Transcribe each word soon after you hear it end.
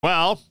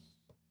Well,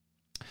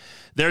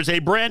 there's a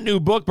brand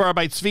new book by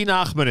Tzvi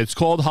Nachman. It's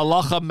called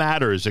Halacha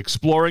Matters,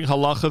 Exploring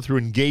Halacha Through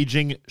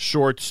Engaging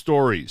Short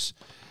Stories.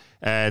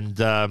 And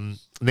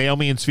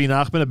Naomi and Tzvi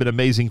Nachman have been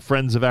amazing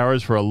friends of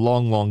ours for a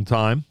long, long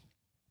time.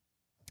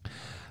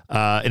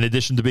 In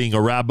addition to being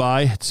a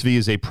rabbi, Tzvi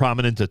is a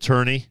prominent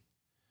attorney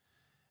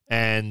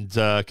and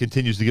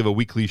continues to give a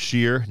weekly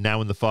shiur,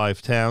 now in the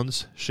 5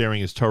 towns,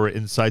 sharing his Torah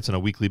insights on a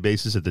weekly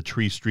basis at the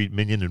Tree Street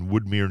Minyan in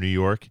Woodmere, New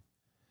York.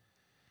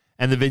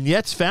 And the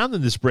vignettes found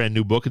in this brand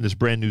new book, in this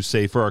brand new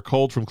sefer, are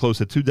culled from close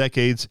to 2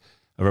 decades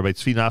of Rabbi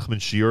Tzvi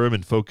Nachman's shiurim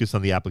and focused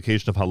on the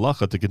application of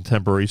halacha to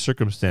contemporary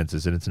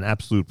circumstances. And it's an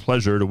absolute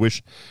pleasure to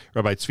wish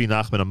Rabbi Tzvi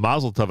Nachman a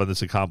mazel tov on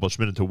this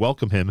accomplishment and to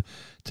welcome him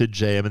to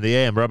JM in the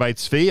AM. Rabbi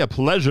Tzvi, a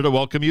pleasure to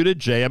welcome you to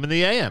JM in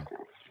the AM.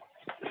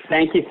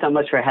 Thank you so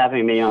much for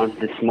having me on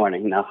this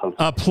morning, Nachum.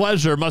 A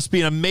pleasure. Must be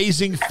an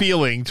amazing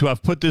feeling to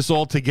have put this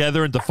all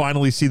together and to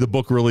finally see the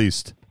book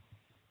released.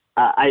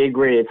 I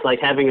agree. It's like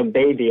having a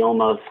baby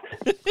almost.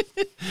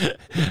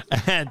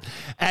 and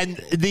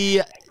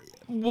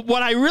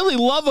what I really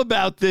love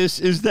about this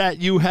is that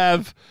you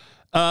have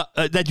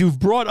that you've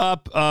brought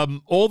up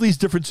all these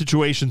different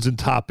situations and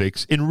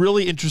topics in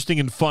really interesting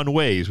and fun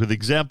ways with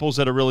examples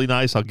that are really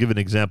nice. I'll give an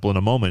example in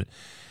a moment.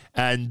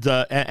 And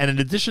in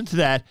addition to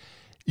that,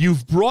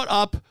 you've brought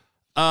up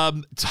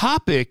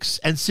topics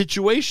and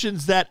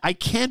situations that I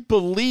can't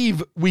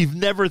believe we've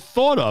never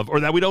thought of or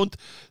that we don't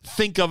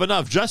think of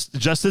enough. Just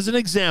as an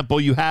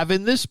example, you have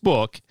in this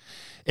book,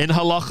 in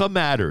Halacha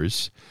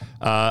Matters,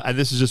 and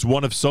this is just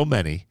one of so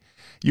many,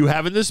 you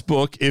have in this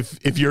book,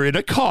 if you're in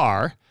a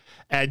car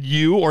and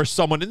you or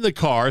someone in the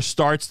car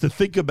starts to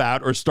think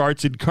about or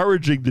starts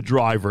encouraging the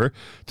driver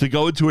to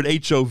go into an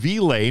HOV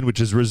lane,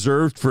 which is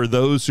reserved for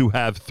those who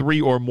have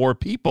 3 or more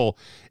people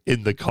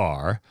in the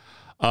car,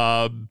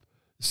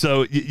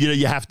 so,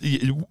 you have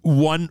to,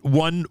 one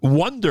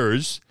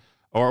wonders,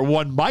 or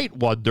one might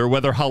wonder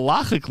whether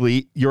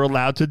halachically you're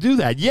allowed to do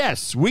that.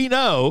 Yes, we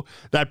know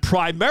that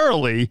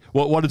primarily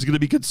what one is going to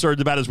be concerned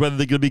about is whether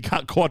they're going to be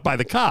caught by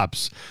the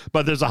cops.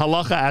 But there's a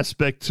halacha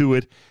aspect to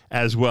it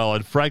as well.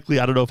 And frankly,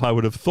 I don't know if I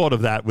would have thought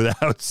of that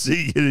without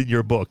seeing it in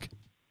your book.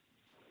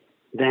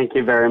 Thank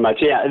you very much.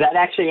 Yeah, that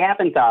actually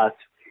happened to us.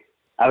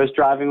 I was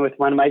driving with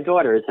one of my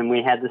daughters, and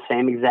we had the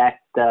same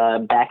exact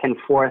back and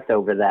forth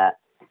over that.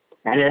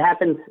 And it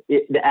happens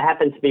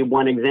to be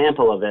one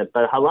example of it,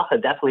 but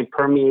halacha definitely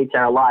permeates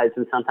our lives,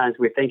 and sometimes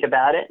we think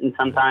about it, and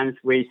sometimes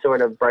we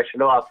sort of brush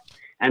it off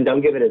and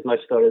don't give it as much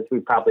thought as we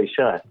probably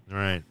should.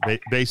 Right.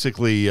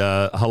 Basically,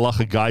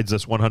 halacha guides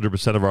us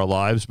 100% of our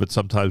lives, but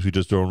sometimes we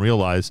just don't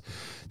realize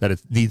that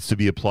it needs to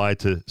be applied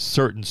to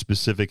certain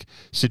specific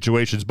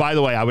situations. By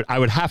the way, I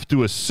would have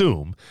to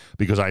assume,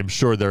 because I'm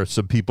sure there are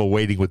some people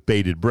waiting with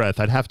bated breath,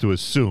 I'd have to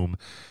assume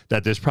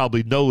that there's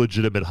probably no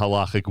legitimate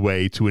halachic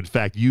way to, in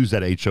fact, use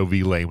that HOV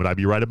lane. Would I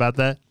be right about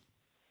that?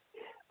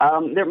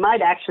 There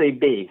might actually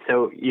be,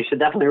 so you should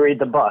definitely read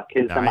the book,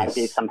 because Nice. there might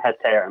be some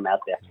heterim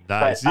out there.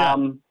 Nice,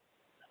 but,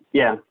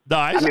 yeah.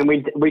 Nice. I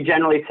mean, we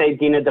generally say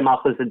Dina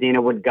D'Malchus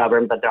Adina would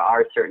govern, but there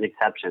are certain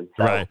exceptions.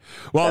 So right.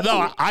 Well,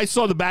 definitely. no, I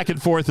saw the back and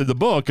forth in the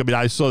book. I mean,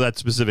 I saw that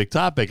specific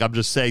topic. I'm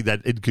just saying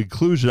that in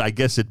conclusion, I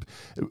guess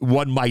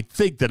one might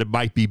think that it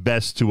might be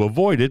best to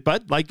avoid it.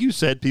 But like you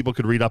said, people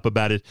could read up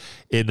about it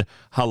in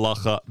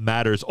Halacha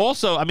Matters.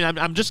 Also, I mean,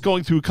 I'm just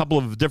going through a couple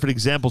of different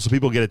examples so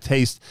people get a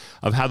taste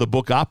of how the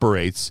book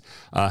operates,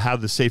 how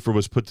the sefer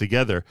was put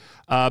together.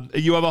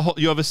 You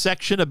have a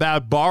section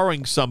about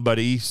borrowing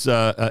somebody's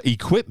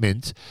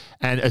equipment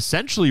and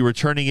essentially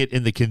returning it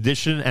in the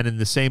condition and in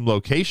the same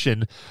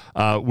location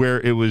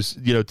where it was,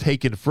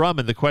 taken from.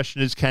 And the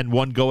question is, can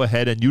one go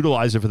ahead and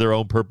utilize it for their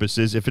own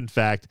purposes if, in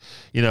fact,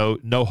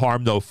 no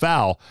harm, no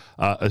foul,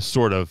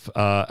 sort of.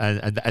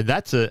 And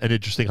that's an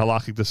interesting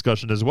halakhic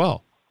discussion as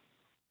well.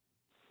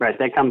 Right,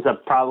 that comes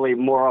up probably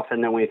more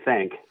often than we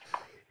think.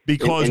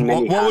 Because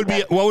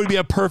what would be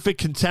a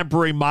perfect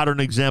contemporary modern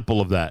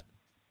example of that?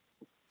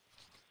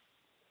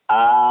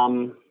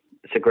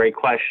 It's a great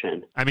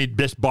question. I mean,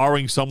 just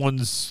borrowing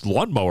someone's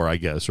lawnmower, I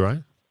guess, right?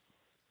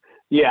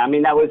 Yeah, I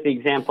mean, that was the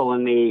example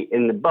in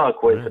the book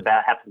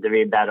happened to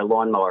be about a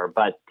lawnmower,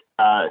 but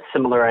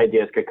similar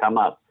ideas could come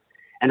up.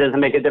 And does it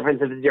make a difference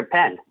if it's your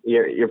pen?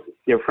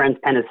 Your friend's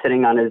pen is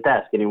sitting on his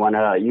desk and you want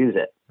to use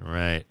it.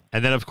 Right.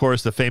 And then, of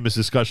course, the famous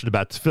discussion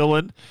about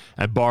tefillin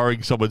and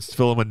borrowing someone's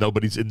tefillin when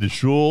nobody's in the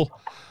shul.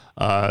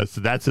 So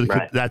that's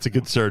a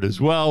concern as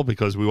well,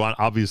 because we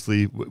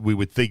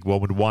would think one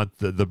would want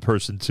the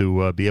person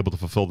to be able to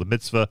fulfill the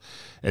mitzvah,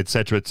 et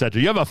cetera, et cetera.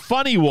 You have a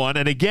funny one,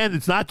 and again,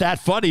 it's not that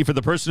funny for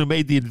the person who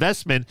made the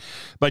investment,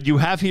 but you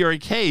have here a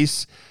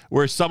case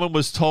where someone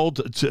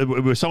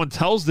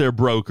tells their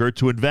broker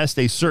to invest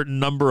a certain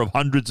number of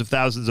hundreds of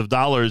thousands of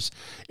dollars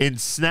in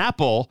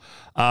Snapple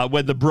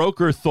when the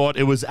broker thought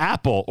it was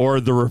Apple or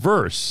the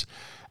reverse.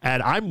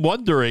 And I'm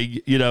wondering,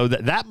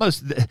 that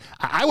must.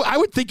 I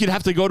would think you'd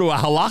have to go to a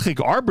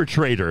halachic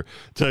arbitrator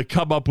to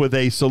come up with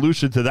a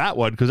solution to that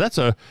one, because that's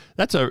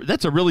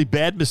a really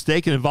bad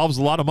mistake and involves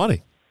a lot of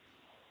money.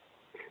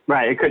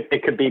 Right.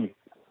 It could be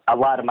a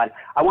lot of money.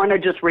 I want to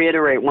just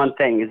reiterate one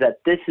thing: is that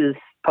this is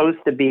supposed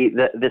to be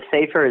the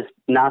Sefer is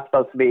not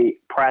supposed to be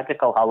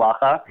practical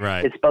halacha.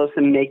 Right. It's supposed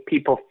to make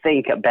people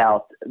think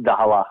about the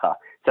halacha.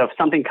 So if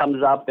something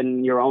comes up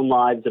in your own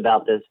lives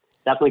about this,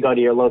 definitely go to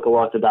your local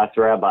Orthodox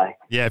rabbi.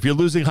 Yeah, if you're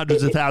losing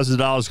hundreds of thousands of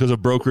dollars because of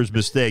a broker's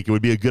mistake, it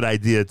would be a good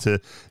idea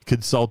to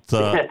consult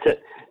halachic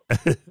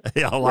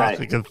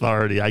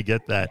authority. I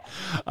get that.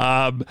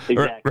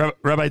 Exactly.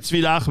 Rabbi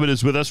Tzvi Nachman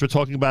is with us. We're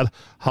talking about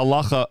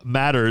halacha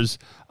matters.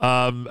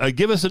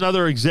 Give us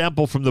another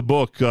example from the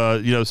book.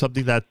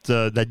 Something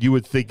that you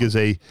would think is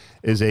a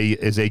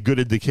good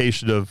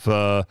indication of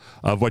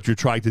what you're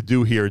trying to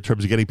do here in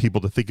terms of getting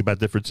people to think about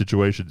different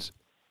situations.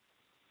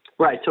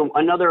 Right. So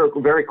another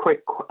very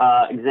quick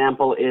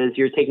example is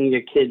you're taking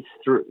your kids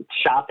through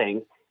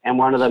shopping, and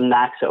one of them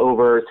knocks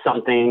over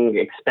something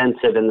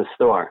expensive in the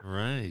store.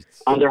 Right.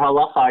 Under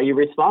halacha, are you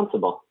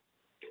responsible?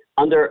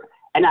 And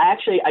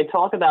I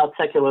talk about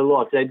secular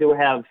law because I do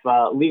have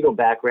legal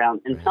background,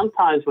 and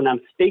sometimes when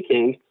I'm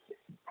speaking,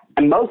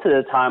 and most of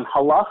the time,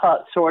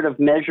 halacha sort of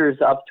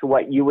measures up to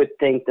what you would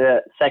think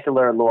the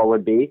secular law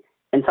would be,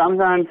 and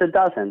sometimes it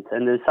doesn't.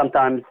 And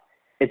sometimes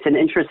it's an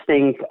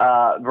interesting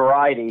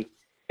variety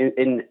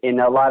in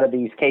a lot of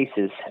these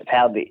cases of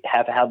how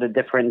the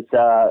different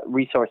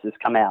resources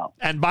come out.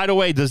 And by the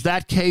way, does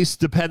that case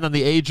depend on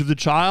the age of the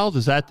child?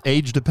 Is that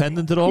age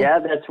dependent at all? Yeah,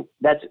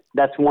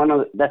 that's one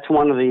of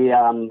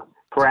the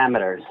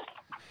parameters.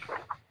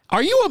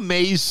 Are you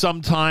amazed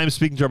sometimes,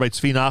 speaking to Rabbi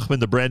Tzvi Nachman,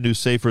 the brand new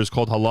Sefer is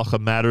called Halacha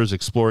Matters,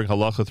 Exploring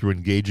Halacha Through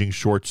Engaging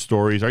Short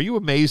Stories. Are you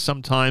amazed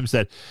sometimes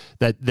that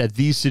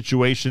these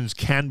situations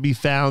can be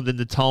found in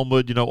the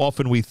Talmud?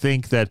 Often we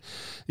think that,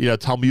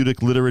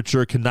 Talmudic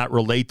literature cannot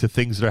relate to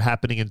things that are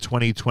happening in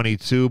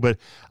 2022, but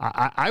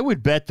I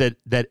would bet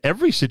that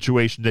every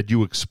situation that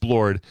you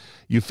explored,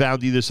 you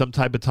found either some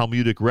type of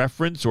Talmudic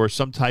reference or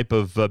some type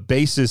of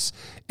basis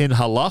in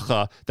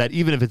halacha that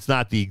even if it's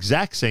not the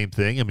exact same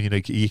thing, I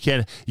mean, you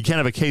can't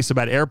have a case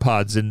about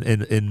AirPods in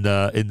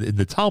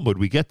the Talmud.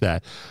 We get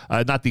that,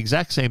 not the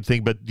exact same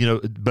thing, but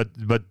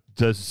the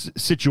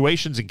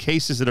situations and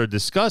cases that are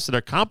discussed that are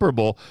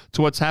comparable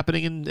to what's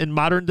happening in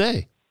modern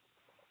day.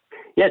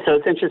 Yeah, so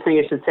it's interesting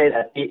you should say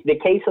that. The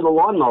case of the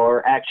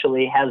lawnmower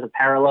actually has a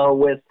parallel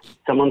with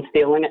someone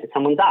stealing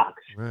someone's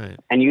ox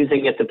and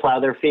using it to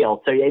plow their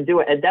field. So it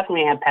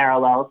definitely have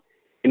parallels.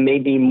 It may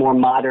be more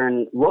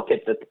modern look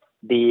at the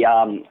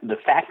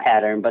fact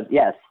pattern, but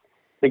yes,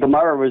 the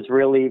Gemara was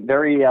really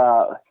very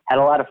had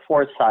a lot of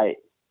foresight,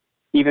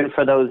 even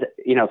for those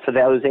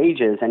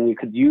ages, and you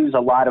could use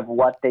a lot of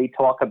what they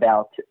talk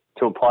about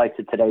to apply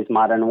to today's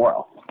modern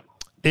world.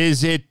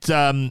 Is it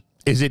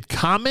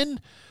common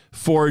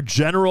for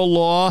general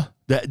law?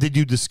 Did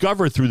you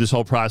discover through this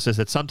whole process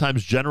that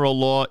sometimes general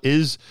law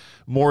is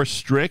more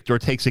strict or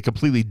takes a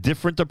completely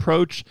different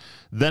approach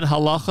than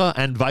halacha,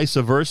 and vice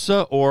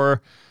versa?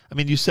 Or, I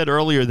mean, you said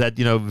earlier that,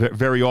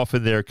 very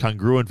often they're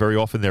congruent, very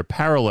often they're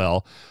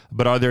parallel,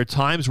 but are there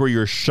times where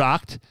you're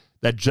shocked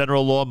that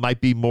general law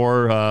might be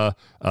more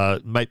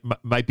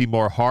might be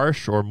more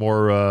harsh or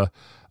more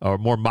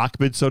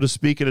makbid, so to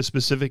speak, in a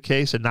specific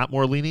case, and not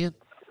more lenient?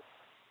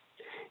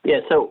 Yeah,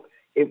 so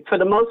for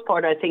the most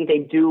part, I think they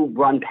do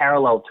run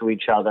parallel to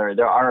each other.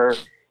 There are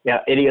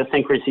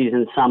idiosyncrasies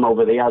in some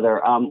over the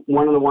other.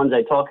 One of the ones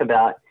I talk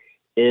about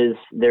is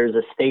there's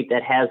a state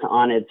that has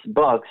on its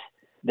books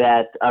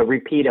that a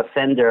repeat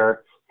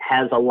offender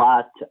has a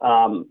lot.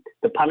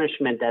 The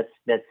punishment that's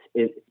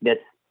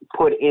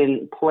put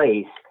in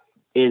place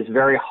is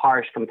very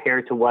harsh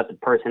compared to what the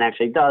person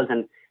actually does.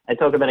 And I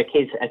talk about a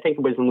case, I think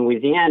it was in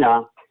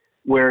Louisiana,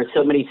 where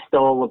somebody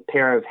stole a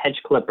pair of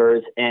hedge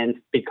clippers, and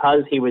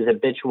because he was a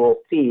habitual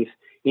thief,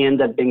 he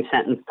ended up being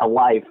sentenced to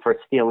life for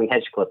stealing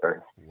hedge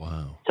clippers.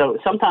 Wow. So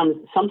sometimes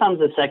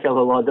the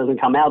secular law doesn't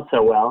come out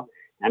so well.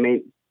 I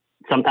mean,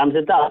 sometimes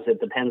it does.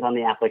 It depends on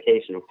the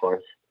application, of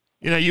course.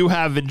 You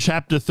have in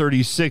chapter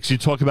 36, you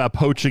talk about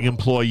poaching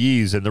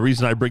employees. And the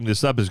reason I bring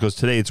this up is because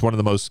today it's one of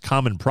the most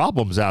common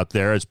problems out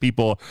there as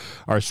people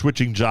are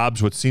switching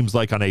jobs, what seems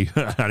like on a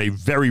on a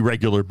very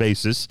regular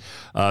basis,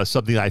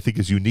 something I think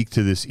is unique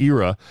to this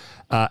era.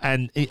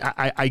 And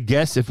I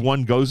guess if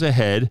one goes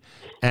ahead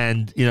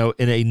and, in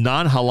a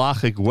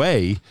non-halachic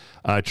way,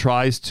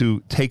 tries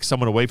to take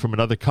someone away from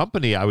another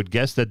company, I would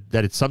guess that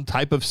it's some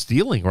type of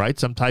stealing, right?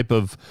 Some type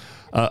of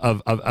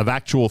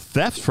actual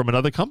theft from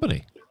another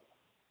company.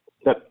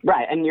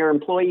 Right, and your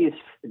employees,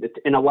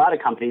 in a lot of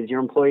companies, your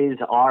employees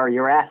are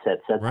your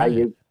assets. That's how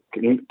you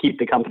can keep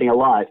the company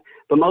alive.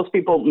 But most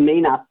people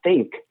may not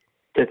think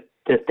to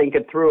think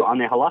it through on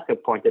the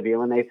halakhic point of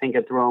view, and they think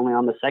it through only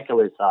on the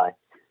secular side.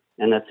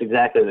 And that's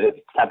exactly the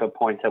type of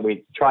points that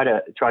we try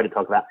to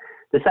talk about.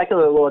 The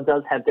secular law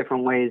does have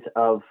different ways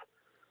of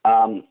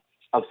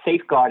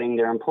safeguarding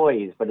their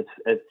employees, but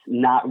it's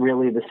not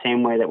really the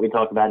same way that we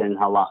talk about it in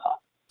halacha.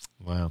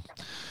 Wow.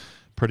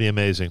 Pretty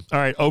amazing. All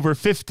right, over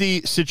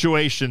 50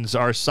 situations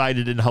are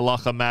cited in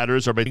Halacha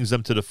Matters. Rabbi brings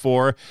them to the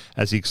fore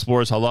as he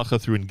explores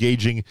halacha through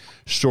engaging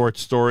short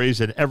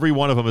stories. And every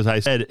one of them, as I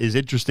said, is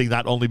interesting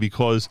not only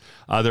because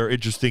there are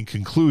interesting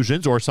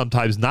conclusions or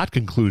sometimes not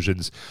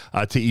conclusions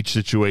to each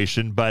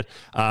situation, but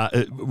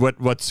what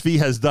Tzvi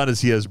has done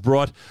is he has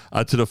brought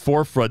to the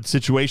forefront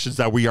situations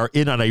that we are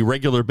in on a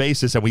regular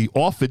basis, and we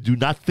often do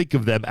not think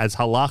of them as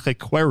halachic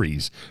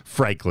queries,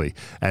 frankly.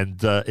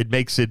 And it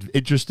makes it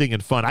interesting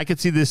and fun. I could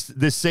see this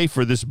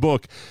sefer, this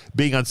book,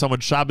 being on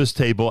someone's Shabbos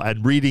table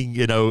and reading,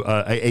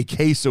 a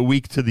case a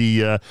week to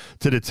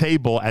the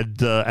table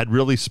and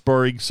really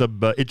spurring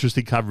some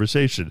interesting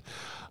conversation.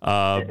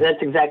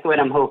 That's exactly what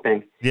I'm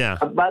hoping. Yeah.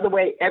 By the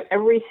way,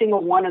 every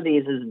single one of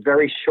these is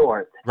very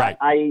short. Right.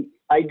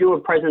 I do a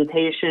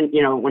presentation,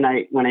 when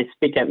I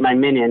speak at my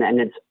minyan,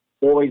 and it's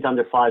always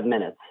under 5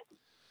 minutes.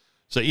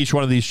 So each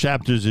one of these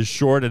chapters is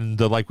short and,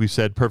 like we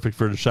said, perfect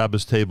for the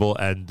Shabbos table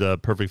and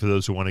perfect for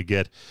those who want to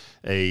get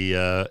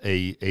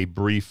a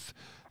brief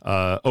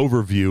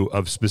overview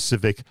of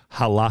specific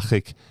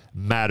halachic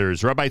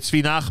matters. Rabbi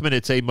Tzvi Nachman,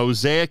 it's a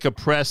Mosaic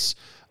Press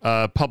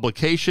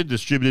publication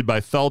distributed by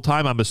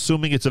Feldheim. I'm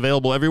assuming it's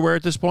available everywhere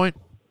at this point?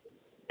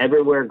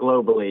 Everywhere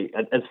globally,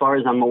 as far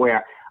as I'm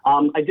aware.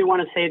 I do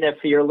want to say that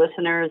for your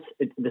listeners,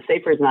 the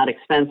sefer is not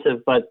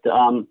expensive, but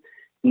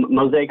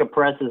Mosaic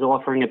Press is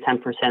offering a 10%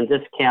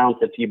 discount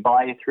if you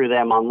buy it through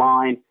them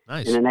online.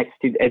 Nice. In the next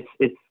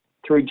it's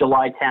through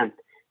July 10th.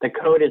 The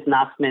code is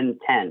Nachman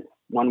 10,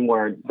 one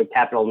word, the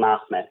capital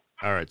Nachman.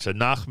 All right, so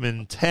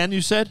Nachman 10,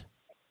 you said?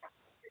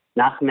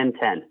 Nachman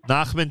 10.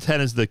 Nachman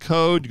 10 is the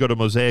code. You go to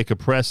Mosaic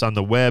Press on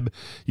the web.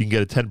 You can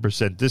get a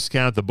 10%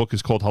 discount. The book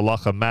is called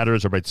Halacha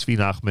Matters. Rabbi Tzvi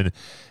Nachman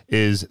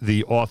is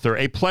the author.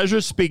 A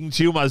pleasure speaking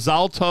to you.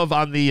 Mazal Tov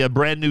on the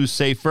brand new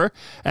sefer,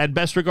 and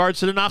best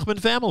regards to the Nachman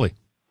family.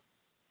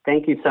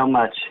 Thank you so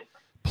much.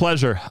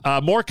 Pleasure.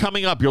 More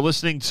coming up. You're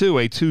listening to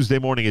a Tuesday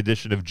morning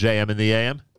edition of JM in the AM.